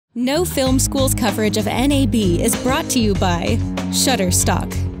No Film School's coverage of NAB is brought to you by Shutterstock,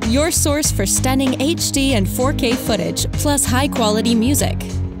 your source for stunning HD and 4K footage, plus high-quality music.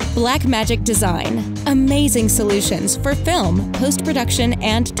 Blackmagic Design, amazing solutions for film, post-production,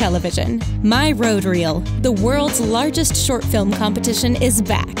 and television. My Road Reel, the world's largest short film competition, is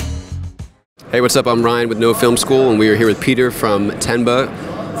back. Hey, what's up? I'm Ryan with No Film School, and we are here with Peter from Tenba.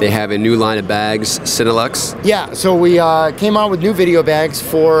 They have a new line of bags, CineLux. Yeah, so we came out with new video bags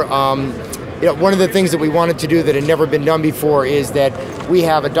for, one of the things that we wanted to do that had never been done before is that we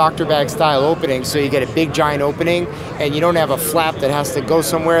have a doctor bag style opening, so you get a big giant opening and you don't have a flap that has to go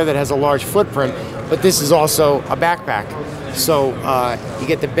somewhere that has a large footprint, but this is also a backpack. So you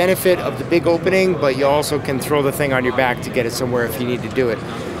get the benefit of the big opening, but you also can throw the thing on your back to get it somewhere if you need to do it.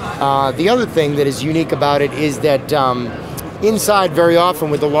 The other thing that is unique about it is that inside, very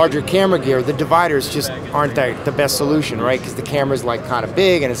often with the larger camera gear, the dividers just aren't the best solution, right? Because the camera's like kind of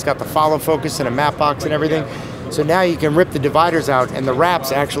big and it's got the follow focus and a map box and everything. So now you can rip the dividers out and the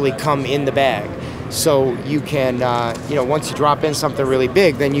wraps actually come in the bag. So you can, once you drop in something really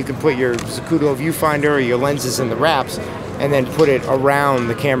big, then you can put your Zacuto viewfinder or your lenses in the wraps and then put it around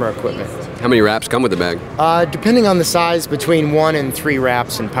the camera equipment. How many wraps come with the bag? Depending on the size, between 1 and 3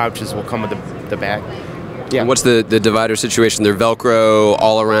 wraps and pouches will come with the bag. Yeah. And what's the divider situation? They're Velcro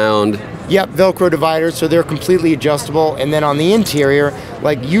all around? Yep, Velcro dividers, so they're completely adjustable. And then on the interior,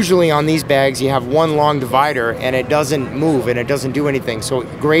 like usually on these bags, you have one long divider and it doesn't move and it doesn't do anything. So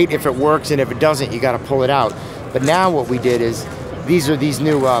great if it works, and if it doesn't, you got to pull it out. But now what we did is these are these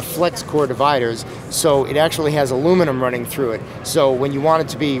new flex core dividers, so it actually has aluminum running through it. So when you want it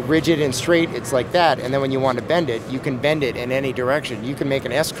to be rigid and straight, it's like that, and then when you want to bend it, you can bend it in any direction. You can make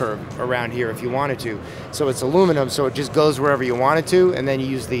an S-curve around here if you wanted to. So it's aluminum, so it just goes wherever you want it to, and then you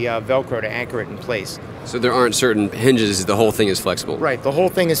use the Velcro to anchor it in place. So there aren't certain hinges, the whole thing is flexible? Right, the whole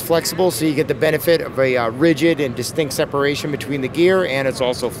thing is flexible, so you get the benefit of a rigid and distinct separation between the gear, and it's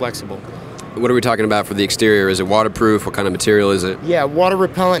also flexible. What are we talking about for the exterior? Is it waterproof? What kind of material is it? Yeah, water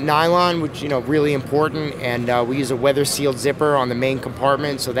repellent nylon, which really important, and we use a weather sealed zipper on the main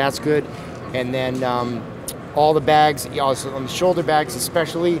compartment, so that's good. And then all the bags, also on the shoulder bags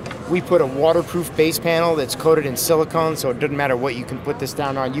especially, we put a waterproof base panel that's coated in silicone, so it doesn't matter what you can put this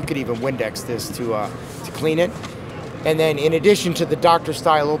down on. You could even Windex this to clean it. And then in addition to the doctor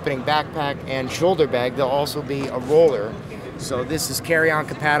style opening backpack and shoulder bag, there'll also be a roller. So this is carry-on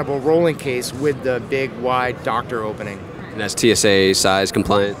compatible rolling case with the big wide doctor opening. And that's TSA size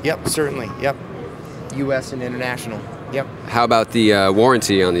compliant? Yep, certainly, yep. US and international, yep. How about the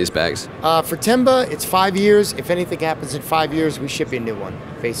warranty on these bags? For Tenba, it's 5 years. If anything happens in 5 years, we ship you a new one,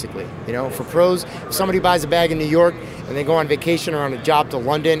 basically. For pros, if somebody buys a bag in New York and they go on vacation or on a job to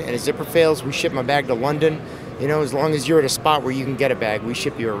London and a zipper fails, we ship my bag to London. As long as you're at a spot where you can get a bag, we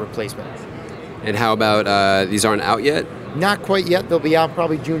ship you a replacement. And how about, these aren't out yet? Not quite yet. They'll be out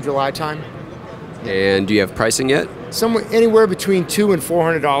probably June, July time. And do you have pricing yet? Anywhere between $200 and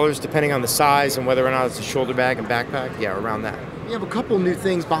 $400, depending on the size and whether or not it's a shoulder bag and backpack. Yeah, around that. We have a couple new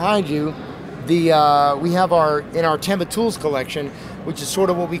things behind you. We have in our Tenba Tools collection, which is sort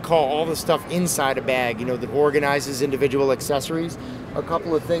of what we call all the stuff inside a bag, that organizes individual accessories. A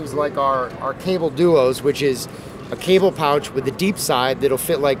couple of things like our cable duos, which is a cable pouch with the deep side that'll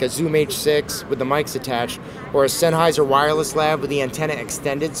fit like a Zoom H6 with the mics attached, or a Sennheiser wireless lab with the antenna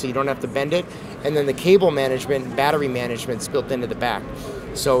extended so you don't have to bend it, and then the cable management and battery management's built into the back.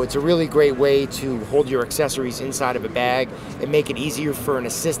 So it's a really great way to hold your accessories inside of a bag and make it easier for an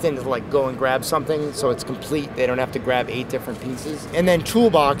assistant to go and grab something so it's complete. They don't have to grab 8 different pieces. And then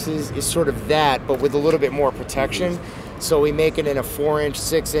toolboxes is sort of that, but with a little bit more protection. So we make it in a 4-inch,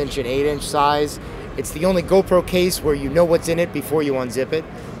 6-inch, and 8-inch size. It's the only GoPro case where you know what's in it before you unzip it.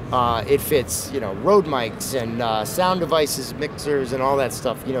 It fits, Rode mics and sound devices, mixers, and all that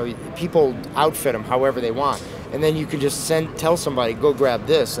stuff. People outfit them however they want, and then you can just tell somebody, go grab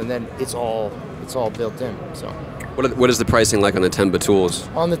this, and then it's all built in. So. What is the pricing like on the Tenba Tools?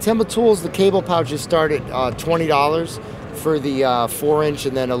 On the Tenba Tools, the cable pouches start at $20 for the 4-inch,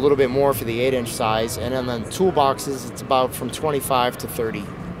 and then a little bit more for the 8-inch size, and then the toolboxes, it's about from $25 to $30.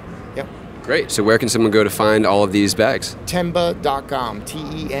 Yep. Great. So where can someone go to find all of these bags? Tenba.com,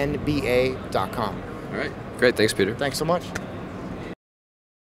 Tenba.com. All right. Great. Thanks, Peter. Thanks so much.